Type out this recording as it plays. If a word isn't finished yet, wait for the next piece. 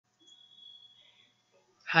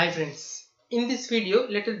Hi friends, in this video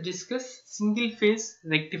let us discuss single phase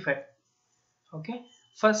rectifier. Okay,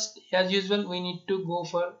 first as usual we need to go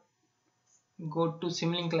to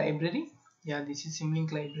Simlink library. Yeah, this is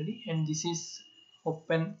Simlink library and this is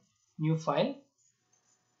open new file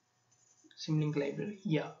Simlink library.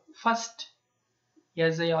 Yeah, first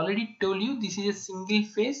as I already told you, this is a single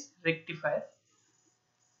phase rectifier.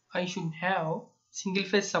 I should have single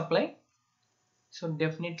phase supply, so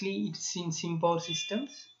definitely it's in sim power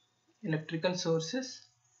systems, electrical sources,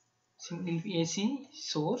 single AC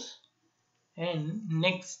source, and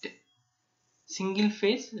next single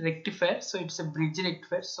phase rectifier. So it's a bridge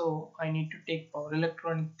rectifier, so I need to take power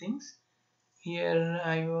electronic things. Here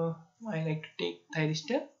I like to take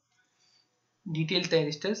thyristor, detailed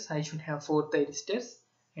thyristors. I should have 4 thyristors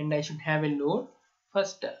and I should have a load.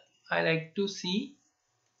 First I like to see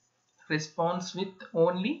response with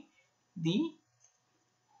only the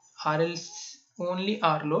only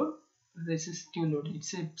R load, resistive load.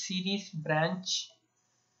 It's a series branch.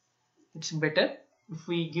 It's better if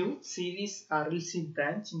we give series RLC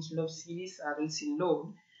branch instead of series RLC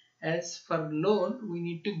load. As for load, we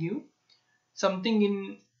need to give something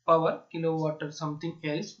in power, kilowatt or something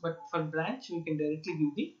else, but for branch we can directly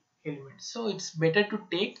give the element. So it's better to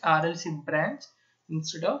take RLC branch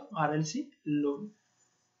instead of RLC load.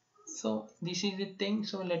 So this is the thing.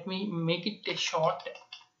 So let me make it a short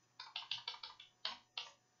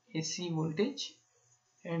AC voltage,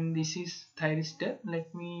 and this is thyristor.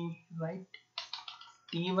 Let me write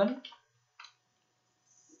T1.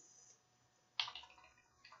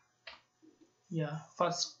 Yeah,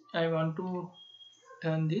 first I want to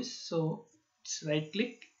turn this, so it's right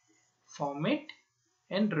click, format,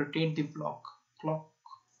 and rotate the clock.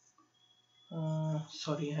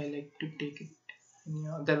 Sorry, I like to take it in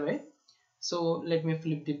the other way. So let me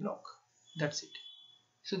flip the block. That's it.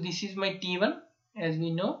 So this is my T1. As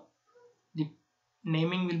we know, the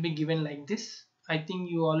naming will be given like this. I think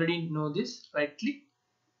you already know this. Right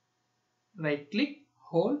click,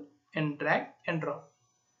 hold, and drag and drop,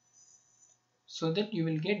 so that you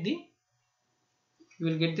will get the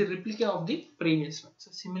replica of the previous one.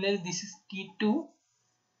 So similarly, this is T2.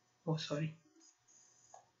 Oh, sorry.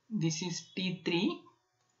 This is T3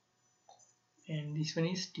 and this one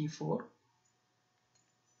is T4.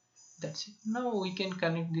 That's it. Now we can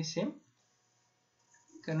connect the same.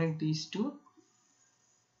 Connect these two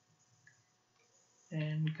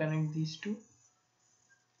and connect these two.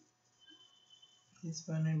 This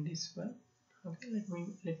one and this one. Okay, let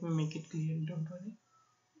me make it clear. Don't worry.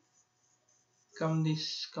 Come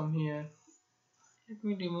here. Let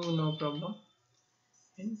me remove, no problem.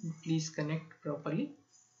 And please connect properly.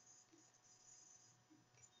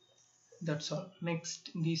 That's all.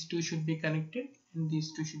 Next, these two should be connected and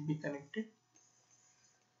these two should be connected.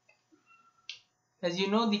 As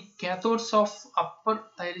you know, the cathodes of upper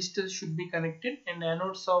thyristors should be connected and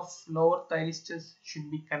anodes of lower thyristors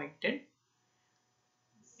should be connected.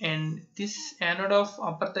 And this anode of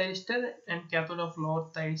upper thyristor and cathode of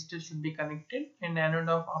lower thyristor should be connected, and anode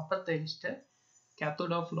of upper thyristor,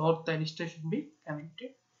 cathode of lower thyristor should be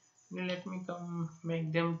connected. Let me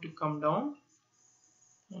make them to come down,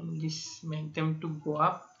 and this make them to go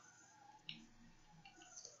up.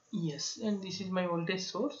 Yes, and this is my voltage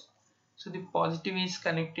source. So the positive is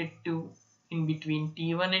connected to in between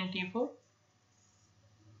T1 and T4,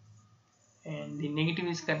 and the negative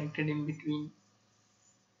is connected in between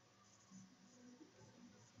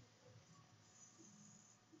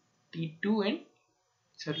T2 and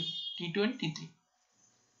T2 and T3.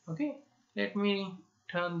 Okay, let me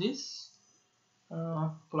turn this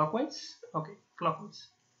clockwise. Okay, clockwise,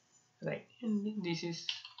 right? And this is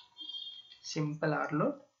simple R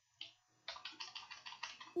load.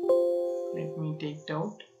 Let me take it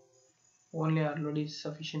out. Only R load is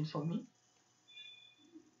sufficient for me.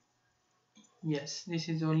 Yes, this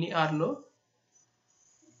is only R load,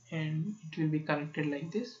 and it will be connected like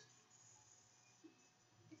this.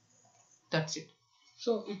 That's it.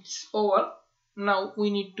 So it's over. Now we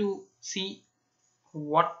need to see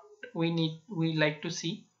what we like to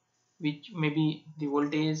see, which maybe the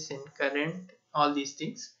voltage and current, all these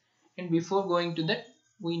things. And before going to that,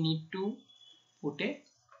 we need to put a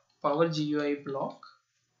power GUI block.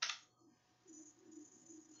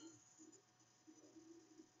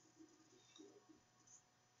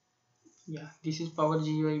 Yeah, this is power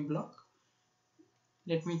GUI block.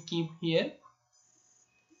 Let me keep here.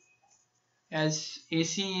 As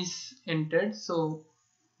AC is entered, so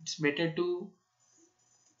it's better to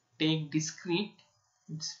take discrete.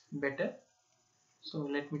 It's better. So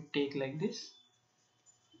let me take like this.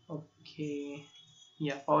 Okay,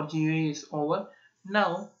 yeah, power GUI is over.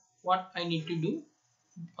 Now what I need to do,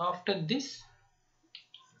 After this,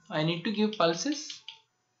 I need to give pulses,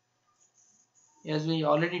 as we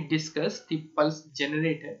already discussed the pulse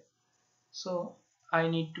generator. So I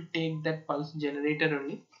need to take that pulse generator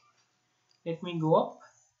only. Let me go up.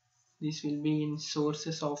 This will be in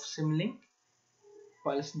sources of Simlink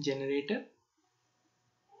pulse generator.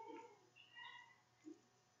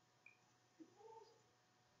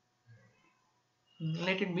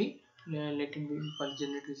 Let it be. Let it be. Pulse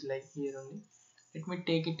generator is like here only. Let me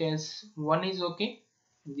take it as 1 is okay.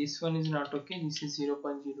 This one is not okay. This is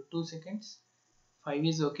 0.02 seconds. 5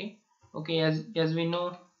 is okay. Okay, as we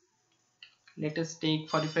know, let us take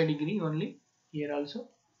 45 degree only here also.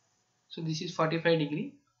 So this is 45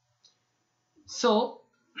 degree. So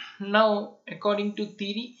now according to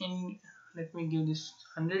theory, and let me give this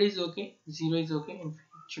 100 is okay, 0 is okay, and it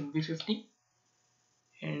should be 50,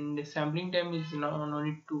 and sampling time is no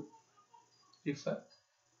need to refer,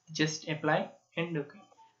 just apply and okay.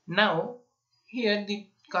 Now here the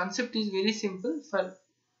concept is very simple. For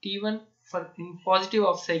T1, for in positive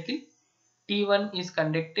off cycle, T1 is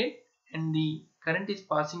conducted and the current is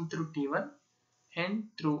passing through T1 and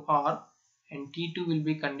through R, and T2 will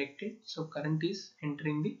be conducted, so current is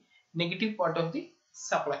entering the negative part of the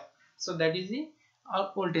supply. So that is the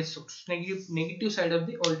voltage source, negative side of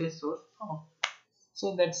the voltage source.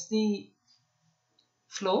 So that's the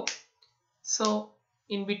flow. So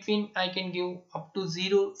in between I can give up to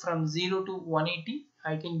 0, from 0 to 180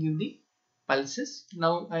 I can give the pulses.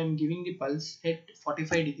 Now I am giving the pulse at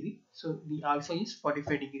 45 degree, so the alpha is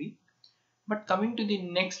 45 degree. But coming to the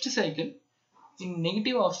next cycle, in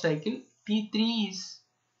negative off cycle, T3 is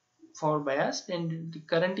forward biased and the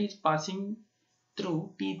current is passing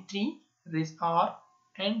through T3, this R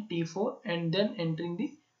and T4, and then entering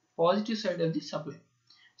the positive side of the supply.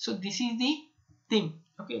 So this is the thing.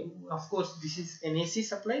 Okay, of course this is an AC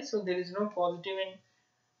supply, so there is no positive and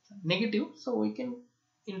negative, so we can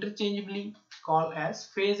interchangeably call as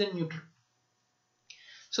phase and neutral.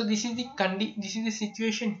 So this is the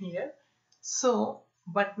situation here. So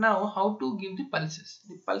but now how to give the pulses?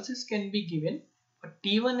 The pulses can be given for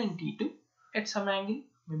T1 and T2 at some angle,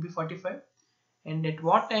 maybe 45, and at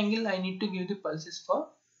what angle I need to give the pulses for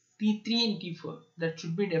T3 and T4. That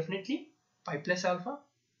should be definitely pi plus alpha,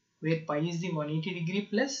 where pi is the 180 degree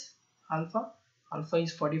plus alpha, alpha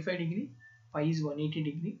is 45 degree, pi is 180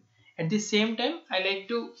 degree. At the same time I like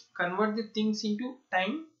to convert the things into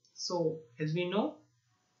time. So as we know,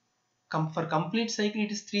 for complete cycle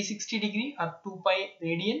it is 360 degree or 2 pi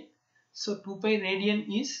radian. So 2 pi radian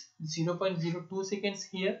is 0.02 seconds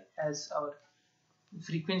here, as our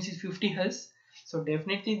frequency is 50 Hz. So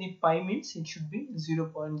definitely the pi means it should be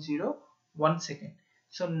 0.01 second.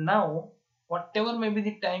 So now whatever may be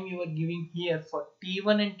the time you are giving here for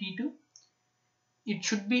T1 and T2, it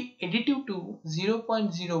should be additive to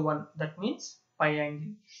 0.01, that means pi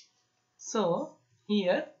angle. So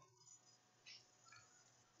here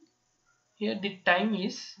the time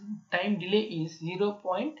delay is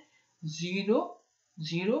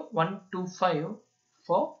 0.00125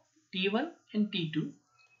 for T1 and T2,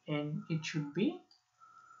 and it should be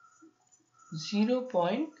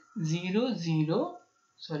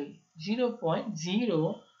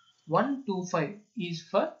 0.0125 is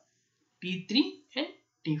for T3 and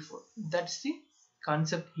T4. That's the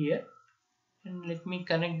concept here. And let me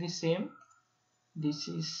connect the same. This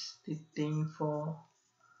is the thing for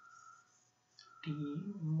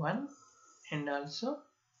T1 and also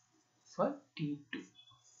for T2.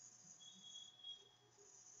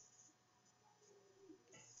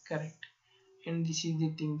 Correct. And this is the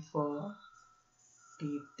thing for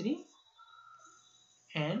T3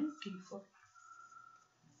 and T4.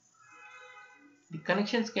 The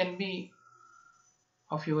connections can be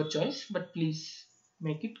of your choice, but please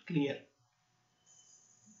make it clear.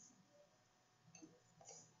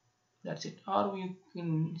 That's it. Or you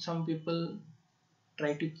can, some people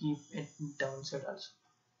try to keep it downside also.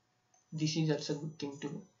 This is also a good thing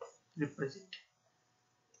to represent.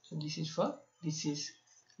 So this is for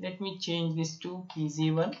let me change this to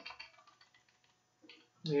PZ1,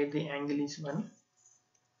 where the angle is 1,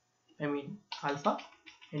 I mean alpha,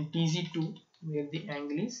 and TZ2 where the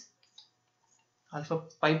angle is alpha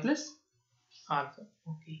pi plus alpha.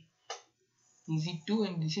 Okay, PZ2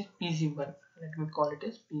 and this is PZ1. Let me call it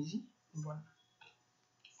as PZ1.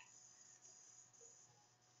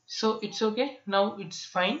 So it's okay, now it's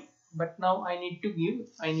fine. But now I need to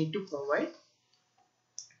provide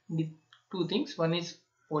the two things. One is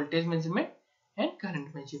voltage measurement and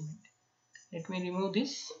current measurement. Let me remove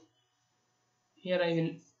this. Here I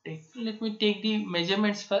will take, let me take the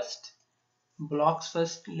measurements first, blocks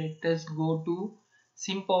first. Let us go to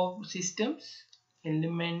SimPower systems,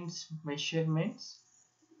 elements measurements,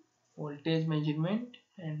 voltage measurement,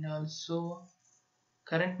 and also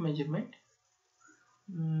current measurement.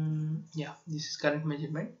 Yeah, this is current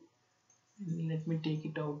measurement. Let me take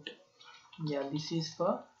it out. Yeah, this is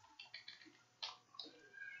for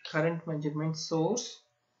current measurement source.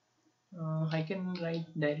 I can write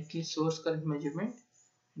directly source current measurement.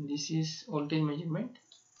 This is voltage measurement,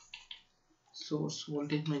 source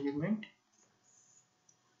voltage measurement,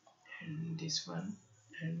 and this one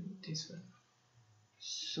and this one.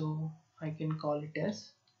 So I can call it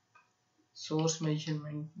as source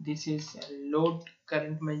measurement. This is a load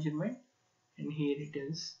current measurement, and here it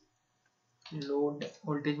is load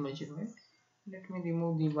voltage measurement. Let me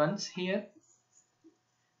remove the ones here.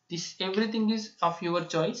 This everything is of your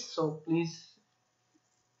choice, so please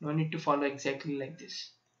no need to follow exactly like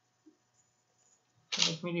this.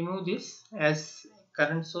 So let me remove this, as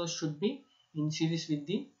current source should be in series with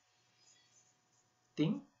the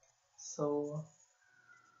thing. So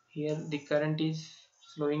here the current is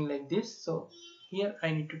flowing like this, so here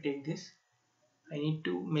I need to take this, I need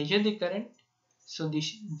to measure the current. So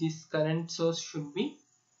this current source should be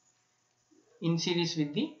in series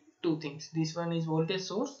with the two things. This one is voltage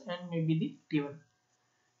source and maybe the T1.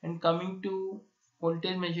 And coming to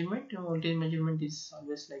voltage measurement is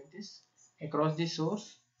always like this across the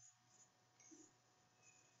source.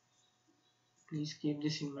 Please keep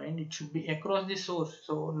this in mind, it should be across the source,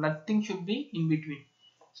 so nothing should be in between.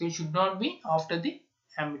 So it should not be after the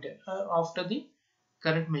ammeter or after the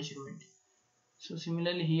current measurement. So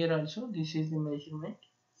similarly here also this is the measurement.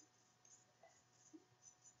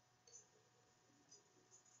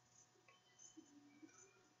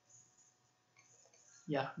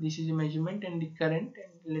 Yeah, this is the measurement and the current,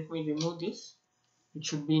 and let me remove this. It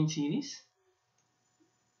should be in series.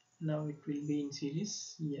 Now it will be in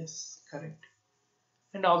series. Yes, correct.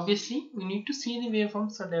 And obviously we need to see the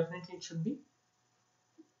waveform, so definitely it should be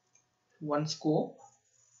one scope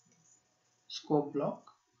block,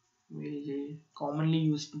 very commonly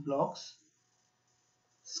used blocks.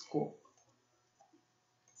 Scope.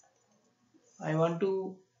 I want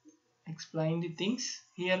to explain the things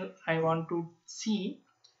here. I want to see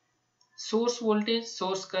source voltage,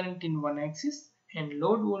 source current in one axis, and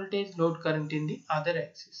load voltage, load current in the other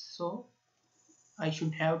axis. So I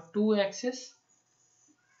should have two axes.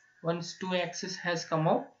 Once two axes has come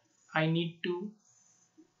out, I need to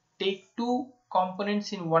take two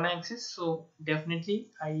components in one axis, so definitely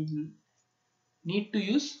I need to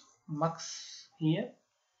use mux here.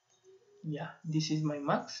 Yeah, this is my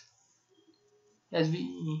mux. As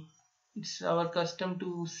it's our custom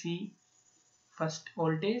to see first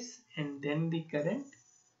voltage and then the current.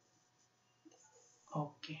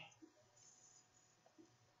 Okay,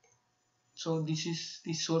 so this is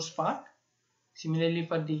the source part. Similarly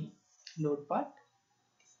for the load part,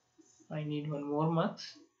 I need one more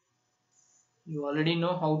mux. You already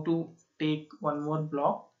know how to take one more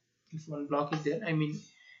block. If one block is there, I mean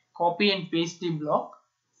copy and paste the block.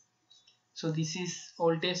 So this is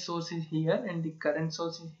voltage source is here and the current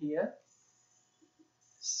source is here.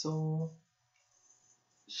 So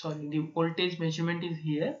sorry, the voltage measurement is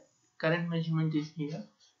here, current measurement is here.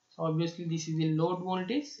 So obviously this is the load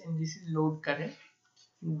voltage and this is load current.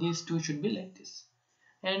 These two should be like this.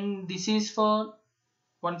 And this is for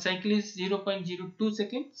one cycle is 0.02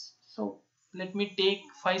 seconds. So let me take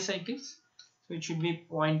 5 cycles. So it should be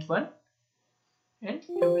 0.1 and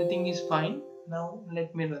everything is fine. Now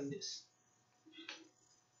let me run this.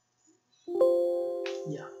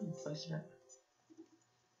 Yeah, first run.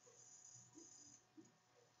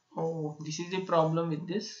 Oh, this is the problem with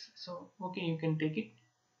this. So okay, you can take it.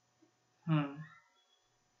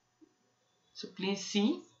 So please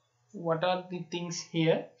see what are the things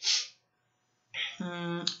here.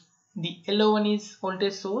 The yellow one is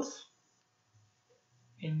voltage source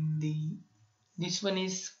and this one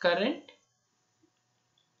is current,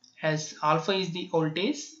 as alpha is the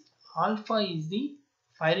voltage, alpha is the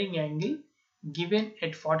firing angle given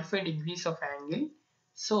at 45 degrees of angle.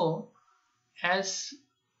 So as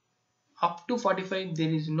up to 45 there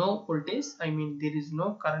is no voltage, I mean there is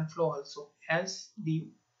no current flow also, as the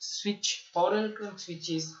switch power electron switch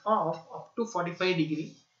is off up to 45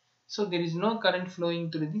 degree, so there is no current flowing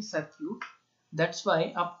through the circuit. That's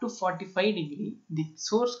why up to 45 degree the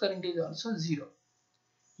source current is also zero,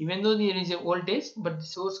 even though there is a voltage but the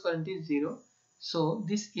source current is zero. So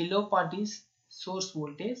this yellow part is source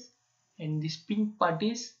voltage and this pink part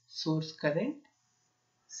is source current.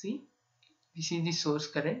 See, this is the source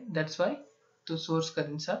current, that's why the source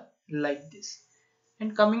currents are like this.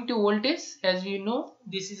 And coming to voltage, as we know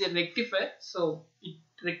this is a rectifier, so it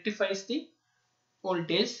rectifies the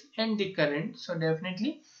voltage and the current. So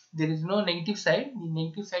definitely there is no negative side. The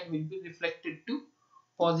negative side will be reflected to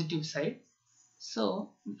positive side.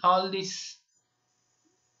 So all these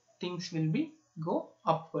things will be go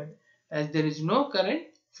upward. As there is no current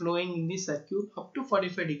flowing in the circuit up to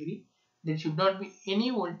 45 degree, there should not be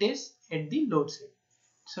any voltage at the load side.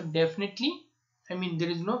 So definitely, I mean, there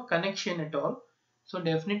is no connection at all. So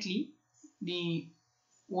definitely the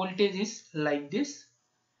voltage is like this,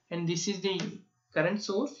 and this is the current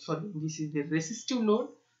source, sorry, this is the resistive load.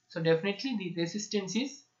 So definitely the resistance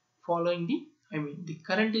is following the, I mean, the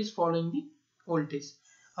current is following the voltage.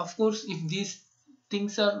 Of course, if these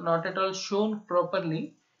things are not at all shown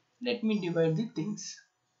properly, let me divide the things.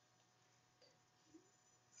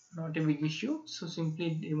 Not a big issue, so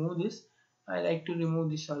simply remove this. I like to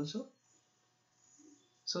remove this also.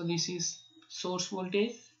 So this is source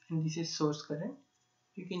voltage and this is source current,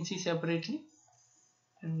 you can see separately.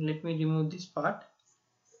 And let me remove this part.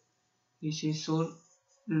 This is source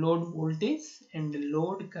load voltage and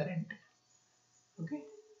load current. Okay,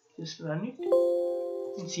 just run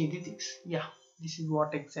it and see the things. Yeah, this is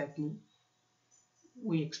what exactly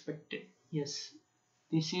we expected. Yes,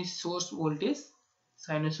 this is source voltage,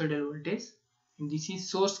 sinusoidal voltage, and this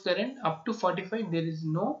is source current up to 45. There is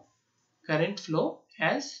no current flow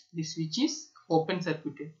as the switch is open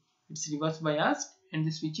circuited. It's reverse biased and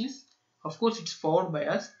the switch is, of course, it's forward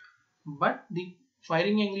biased, but the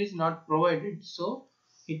firing angle is not provided, so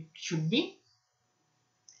it should be,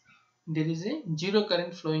 there is a zero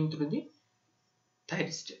current flowing through the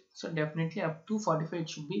thyristor. So definitely up to 45 it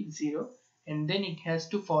should be 0, and then it has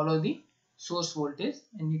to follow the source voltage,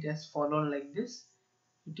 and it has followed like this.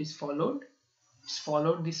 It is followed, it's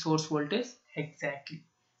followed the source voltage exactly.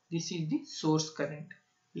 This is the source current.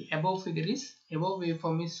 The above figure is, above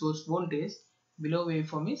waveform is source voltage, below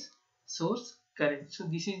waveform is source current. So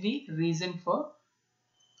this is the reason for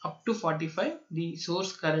up to 45 the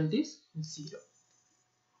source current is 0.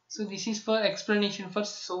 So this is for explanation for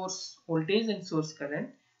source voltage and source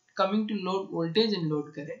current. Coming to load voltage and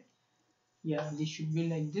load current, yeah, this should be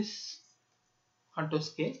like this, auto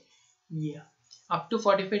scale. Yeah, up to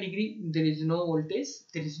 45 degree there is no voltage,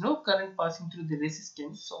 there is no current passing through the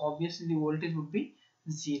resistance, so obviously the voltage would be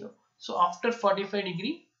 0. So after 45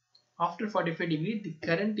 degree, the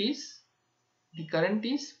current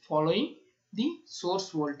is following the source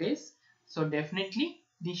voltage. So definitely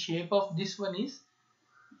the shape of this one is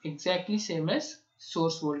exactly same as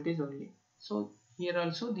source voltage only. So here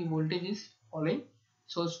also the voltage is following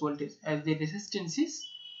source voltage as the resistance is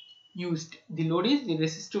used. The load is the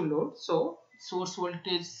resistive load, so source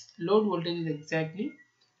voltage, load voltage is exactly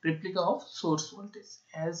replica of source voltage,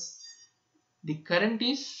 as the current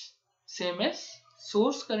is same as,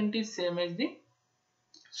 source current is same as the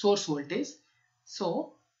source voltage.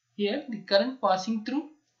 So here the current passing through,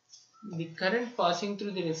 the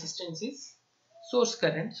resistance is source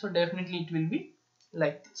current, so definitely it will be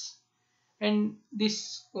like this, and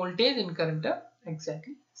this voltage and current are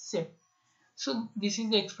exactly same. So this is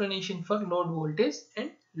the explanation for load voltage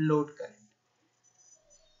and load current.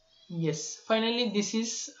 Yes, finally this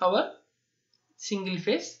is our single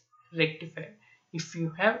phase rectifier. If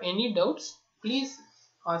you have any doubts, please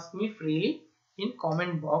ask me freely in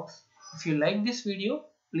comment box. If you like this video,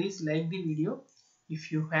 please like the video.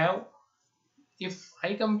 If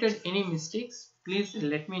I committed any mistakes, please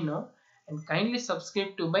let me know, and kindly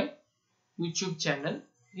subscribe to my YouTube channel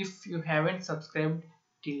if you haven't subscribed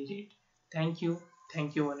till date. Thank you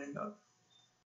one and all.